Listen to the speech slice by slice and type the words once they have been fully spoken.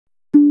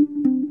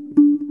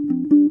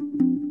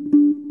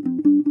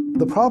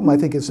The problem, I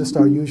think, is just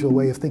our usual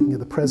way of thinking of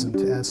the present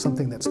as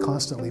something that's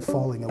constantly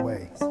falling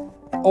away.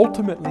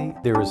 Ultimately,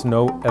 there is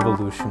no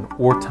evolution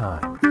or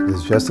time.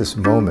 There's just this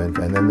moment,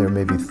 and then there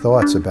may be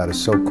thoughts about a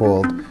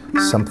so-called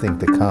something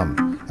to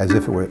come, as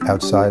if it were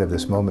outside of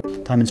this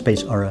moment. Time and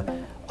space are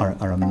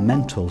a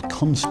mental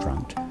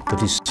construct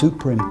that is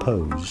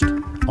superimposed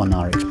on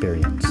our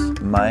experience.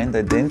 Mind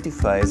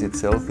identifies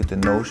itself with the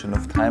notion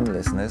of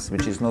timelessness,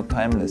 which is not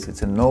timeless,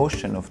 it's a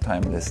notion of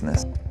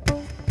timelessness.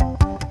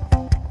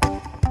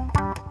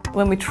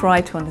 When we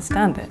try to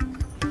understand it,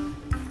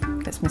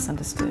 it's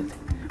misunderstood.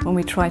 When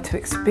we try to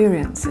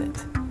experience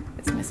it,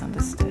 it's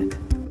misunderstood.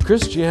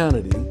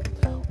 Christianity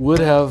would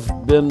have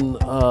been,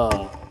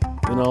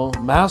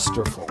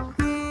 masterful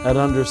at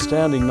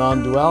understanding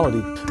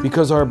non-duality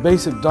because our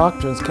basic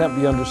doctrines can't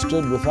be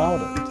understood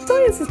without it.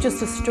 Science is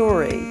just a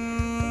story,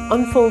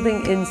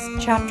 unfolding in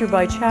chapter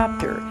by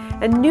chapter,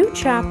 and new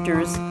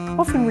chapters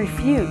often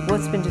refute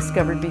what's been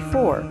discovered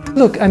before.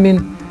 Look, I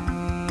mean,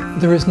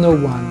 there is no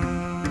one,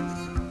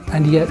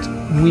 and yet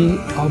we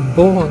are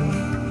born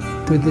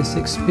with this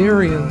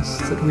experience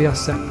that we are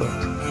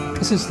separate.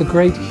 This is the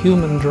great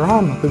human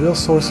drama. The real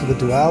source of the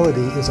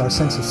duality is our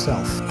sense of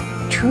self.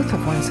 The truth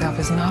of oneself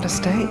is not a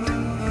state.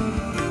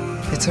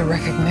 It's a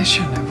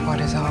recognition of what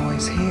is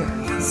always here.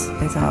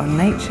 It's our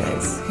nature,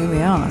 it's who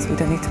we are, so we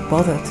don't need to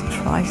bother to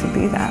try to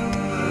be that.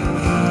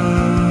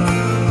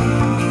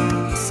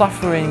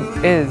 Suffering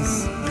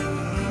is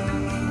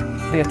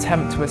the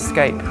attempt to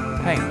escape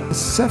pain.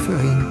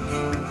 Suffering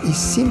is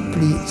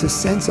simply the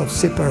sense of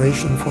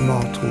separation from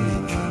our true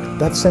nature.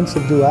 That sense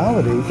of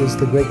duality is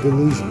the great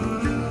delusion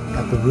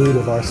at the root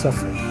of our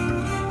suffering.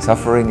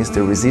 Suffering is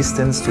the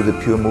resistance to the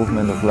pure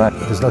movement of life.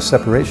 There's no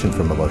separation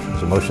from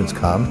emotions. Emotions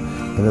come,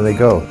 and then they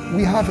go.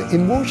 We have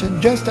emotion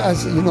just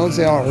as,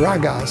 there are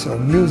ragas or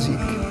music.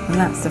 And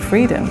that's the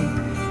freedom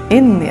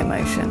in the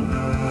emotion.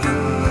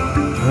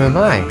 Who am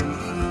I?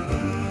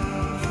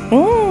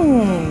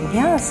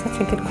 Yeah, such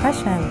a good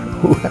question.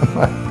 Who am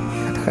I?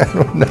 I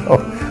don't know.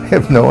 I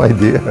have no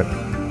idea.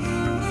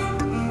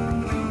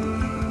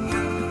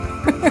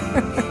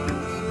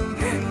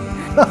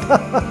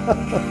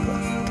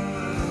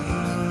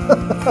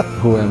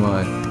 Who am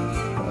I?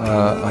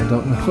 I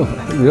don't know,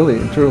 really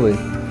and truly.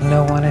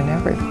 No one and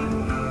everyone.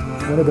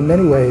 One of the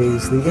many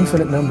ways, the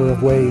infinite number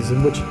of ways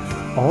in which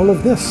all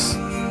of this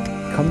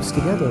comes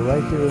together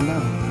right here and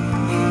now.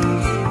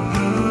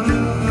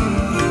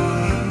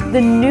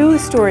 The new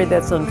story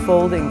that's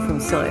unfolding from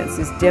science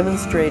is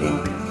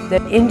demonstrating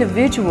that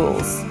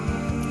individuals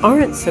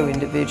aren't so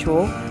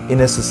individual. In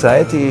a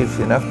society, if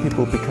enough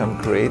people become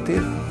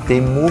creative, they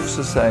move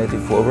society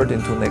forward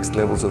into next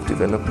levels of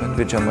development,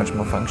 which are much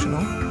more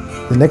functional.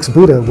 The next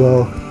Buddha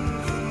will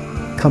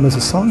come as a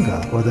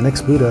Sangha, or the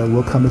next Buddha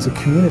will come as a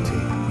community.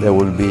 There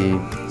will be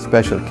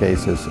special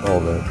cases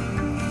of a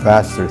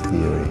vaster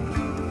theory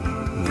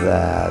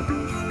that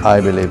I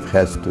believe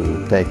has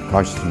to take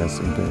consciousness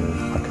into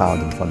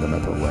account in a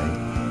fundamental way,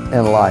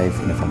 and life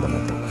in a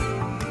fundamental way.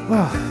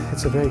 Well,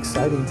 it's a very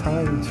exciting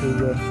time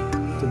to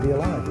be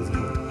alive, isn't it?